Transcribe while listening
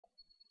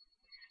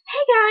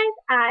Hey guys,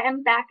 I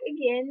am back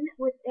again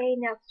with a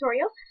nail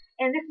tutorial,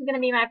 and this is going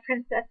to be my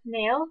princess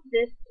nails.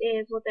 This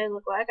is what they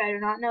look like. I do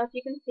not know if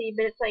you can see,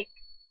 but it's like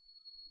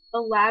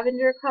a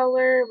lavender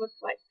color with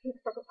like pink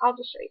sparkles. I'll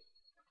just show you.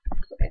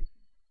 Okay.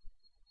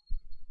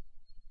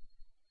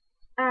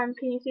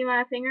 Can you see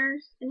my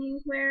fingers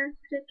anywhere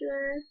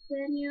particular?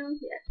 Can you?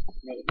 Yes,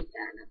 maybe.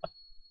 I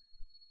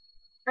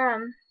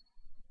don't know.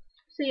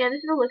 So yeah, this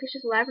is a look. It's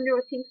just lavender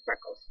with pink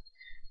sparkles.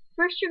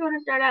 First, you're going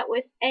to start out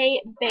with a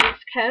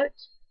base coat.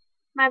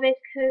 My base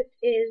coat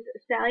is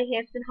Sally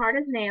Hansen Hard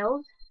as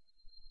Nails,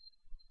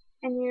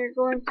 and you're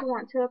going to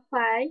want to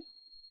apply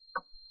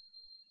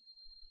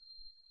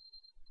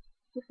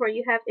before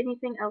you have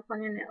anything else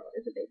on your nail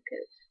is a base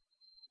coat.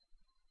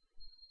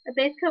 A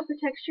base coat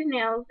protects your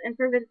nails and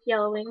prevents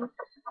yellowing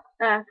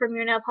from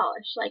your nail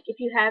polish. Like if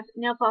you have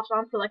nail polish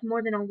on for like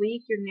more than a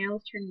week, your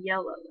nails turn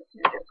yellow. That's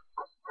no joke.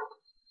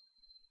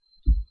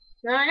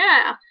 So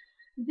yeah.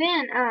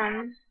 Then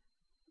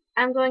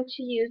I'm going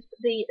to use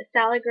the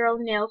Sally Girl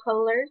nail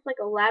colors, like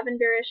a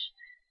lavenderish.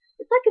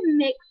 It's like a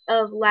mix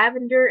of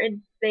lavender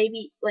and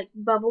baby, like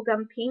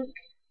bubblegum pink.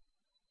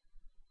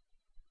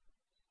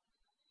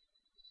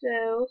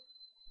 So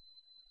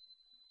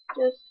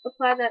just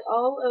apply that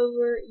all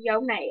over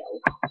your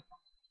nail.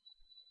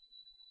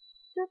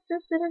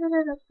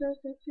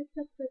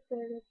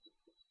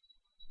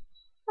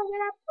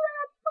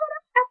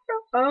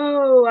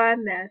 Oh, I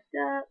messed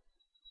up.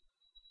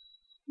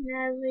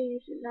 Natalie, you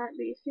should not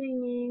be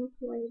singing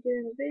when you're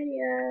doing a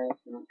video.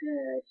 It's not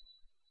good.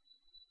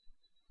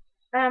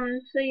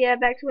 So yeah,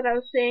 back to what I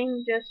was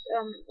saying, just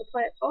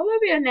apply it all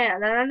over your nail.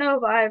 And I know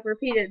if I've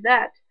repeated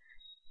that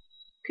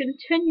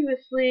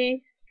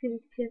continuously,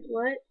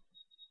 what?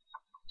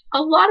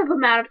 A lot of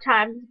amount of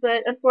times,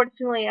 but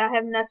unfortunately I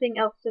have nothing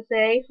else to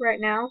say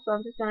right now, so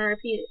I'm just gonna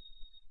repeat it.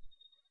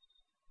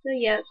 So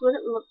yeah, that's what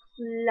it looks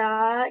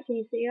like. Can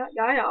you see it?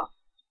 Yeah.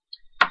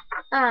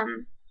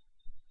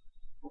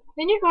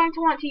 Then you're going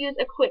to want to use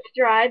a quick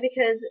dry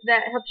because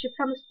that helps you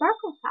become the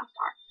sparkles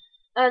faster.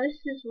 This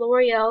is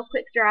L'Oreal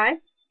Quick Dry.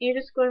 You're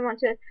just going to want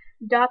to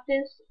dot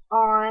this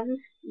on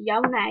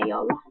your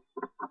nail.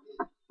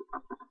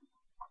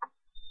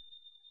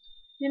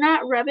 Do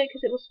not rub it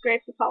because it will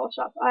scrape the polish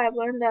off. I have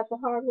learned that the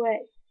hard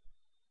way.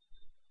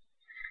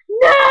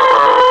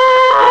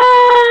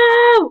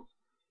 No!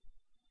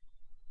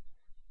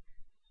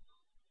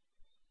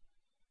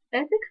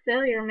 Epic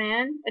failure,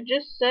 man. I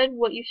just said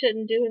what you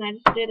shouldn't do and I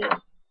just did it.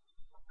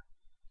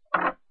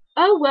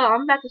 Oh well,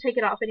 I'm about to take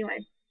it off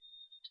anyway.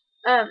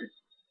 So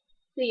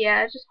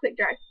yeah, it's just quick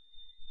dry.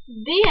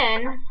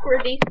 Then, for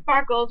these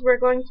sparkles, we're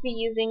going to be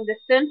using the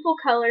Sinful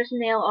Colors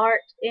Nail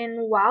Art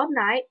in Wild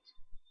Night.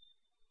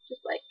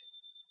 Just like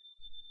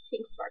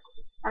pink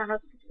sparkles. I don't know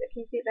if you can see that.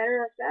 Can you see it better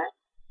like that?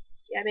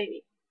 Yeah,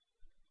 maybe.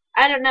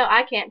 I don't know.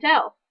 I can't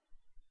tell.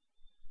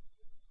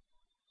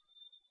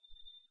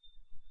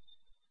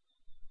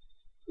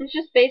 It's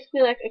just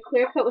basically like a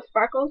clear coat with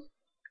sparkles.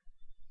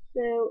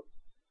 So,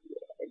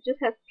 it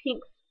just has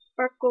pink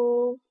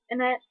sparkles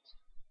in it.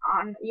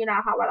 You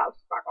know how I love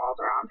sparkles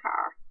around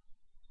her.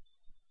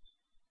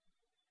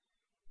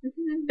 This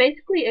is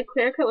basically a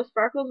clear coat with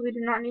sparkles. We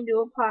do not need to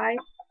apply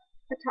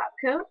a top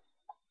coat.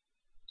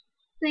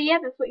 So yeah,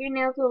 that's what your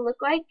nails will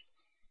look like.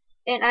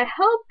 And I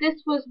hope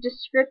this was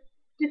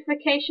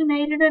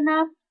descriptificationated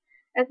enough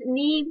as it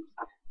needs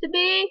to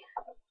be.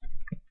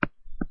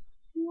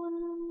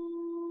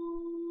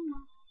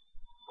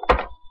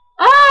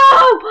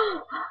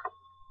 Oh!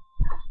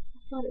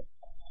 I thought it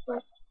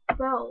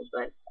fell,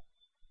 but